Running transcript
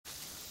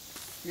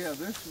Yeah,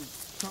 this is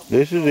something.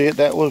 This is it.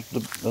 That was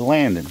the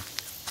landing.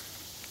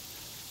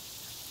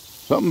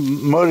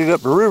 Something muddied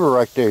up the river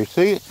right there.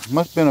 See it?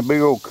 Must have been a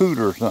big old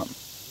cooter or something.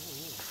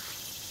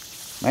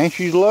 Man,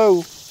 she's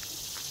low.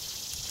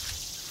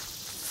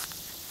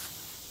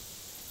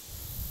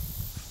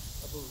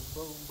 Boom,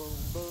 boom, boom,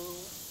 boom.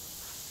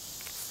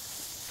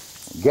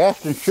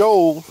 Gaston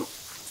Shoals,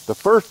 the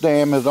first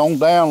dam is on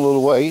down a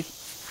little ways.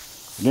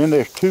 And then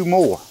there's two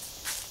more.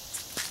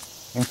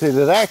 And see,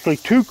 there's actually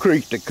two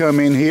creeks that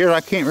come in here.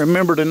 I can't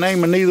remember the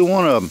name of neither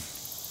one of them.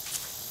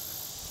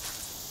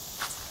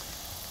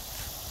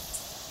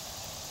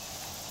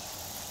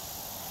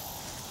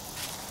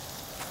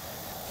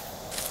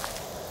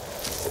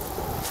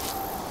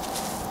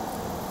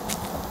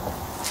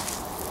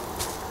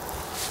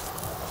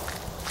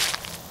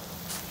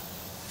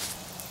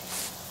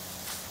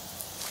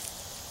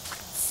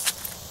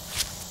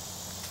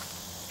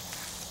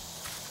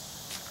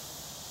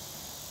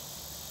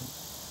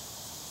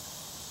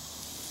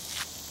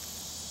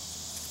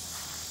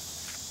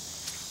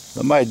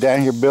 Somebody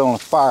down here building a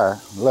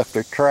fire, left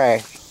their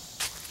trash.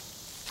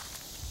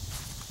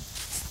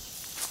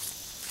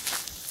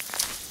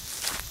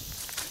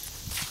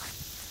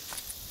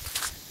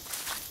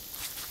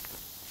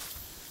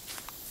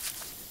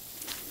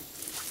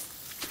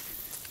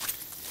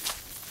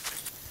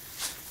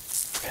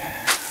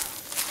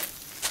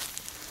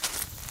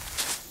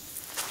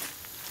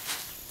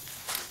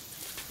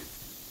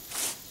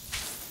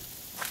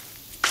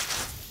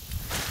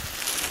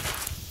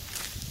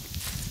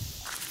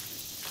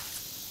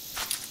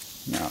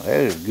 Now that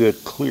is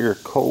good, clear,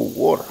 cold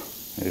water.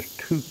 There's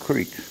two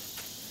creeks.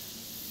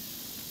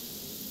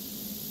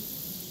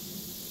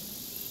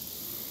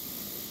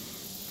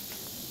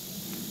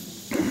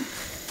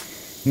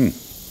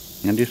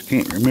 I just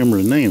can't remember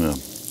the name of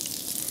them.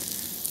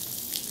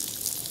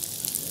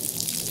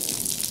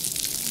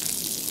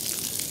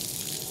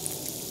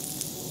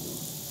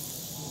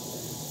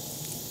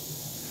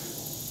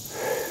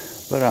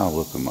 But I'll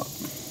look them up.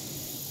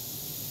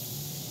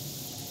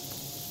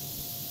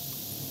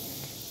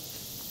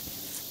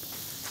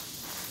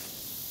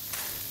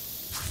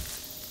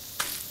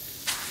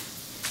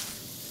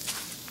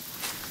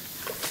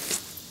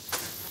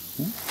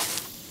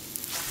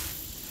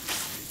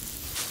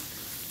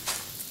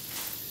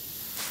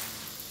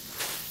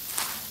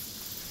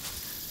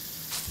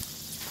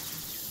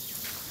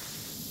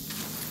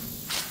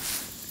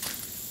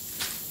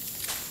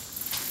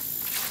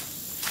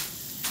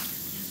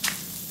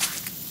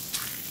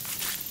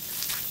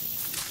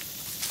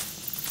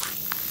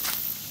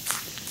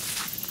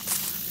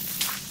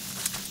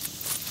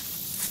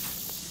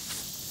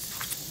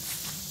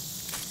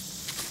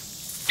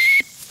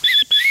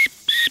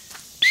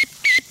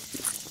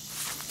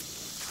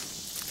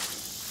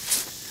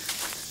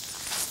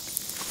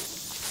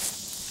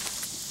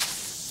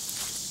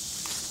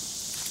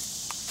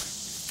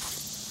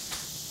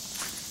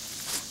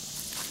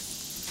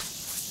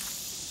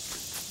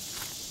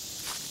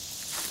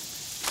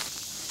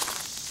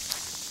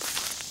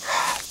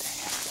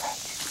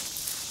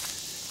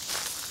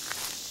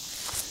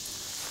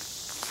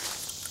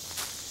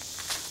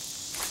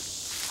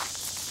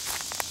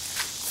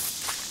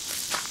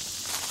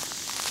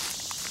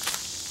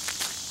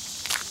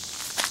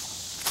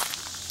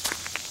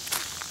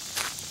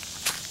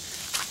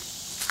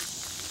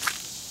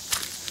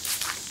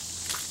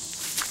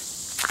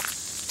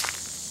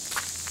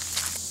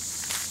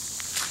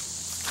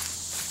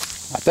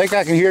 I think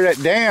I can hear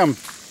that dam. I hear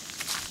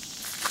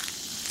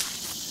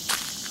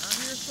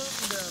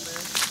something down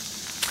there.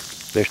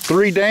 There's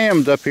 3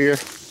 dams up here.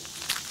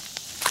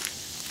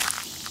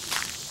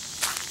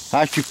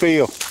 How'd you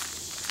feel?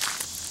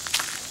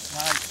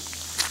 Nice.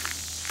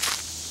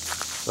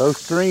 Those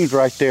streams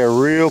right there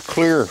are real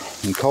clear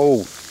and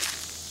cold.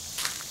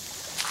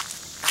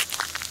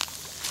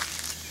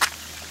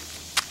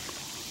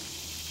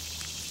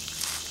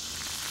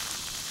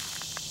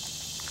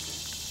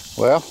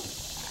 Well,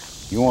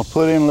 you want to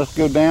put in, let's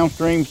go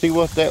downstream, see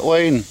what's that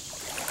way, and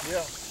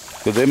yeah,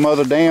 because them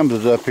other dams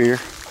is up here.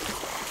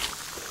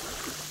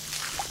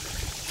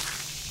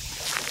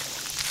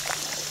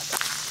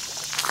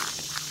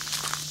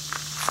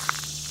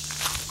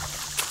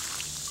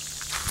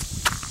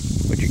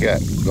 What you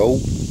got?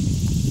 Gold?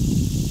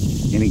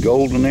 Any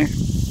gold in there?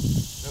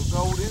 no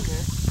gold in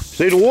there.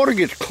 See, the water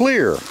gets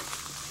clear.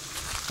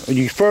 When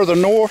you further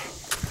north,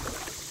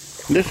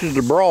 this is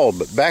the broad,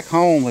 but back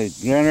home,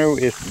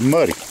 it's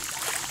muddy.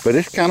 But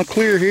it's kind of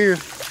clear here.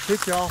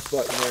 Hit your off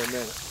button there a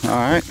minute. All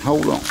right,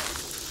 hold on.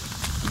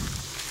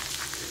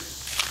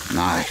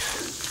 Nice.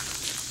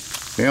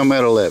 Film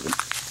at 11.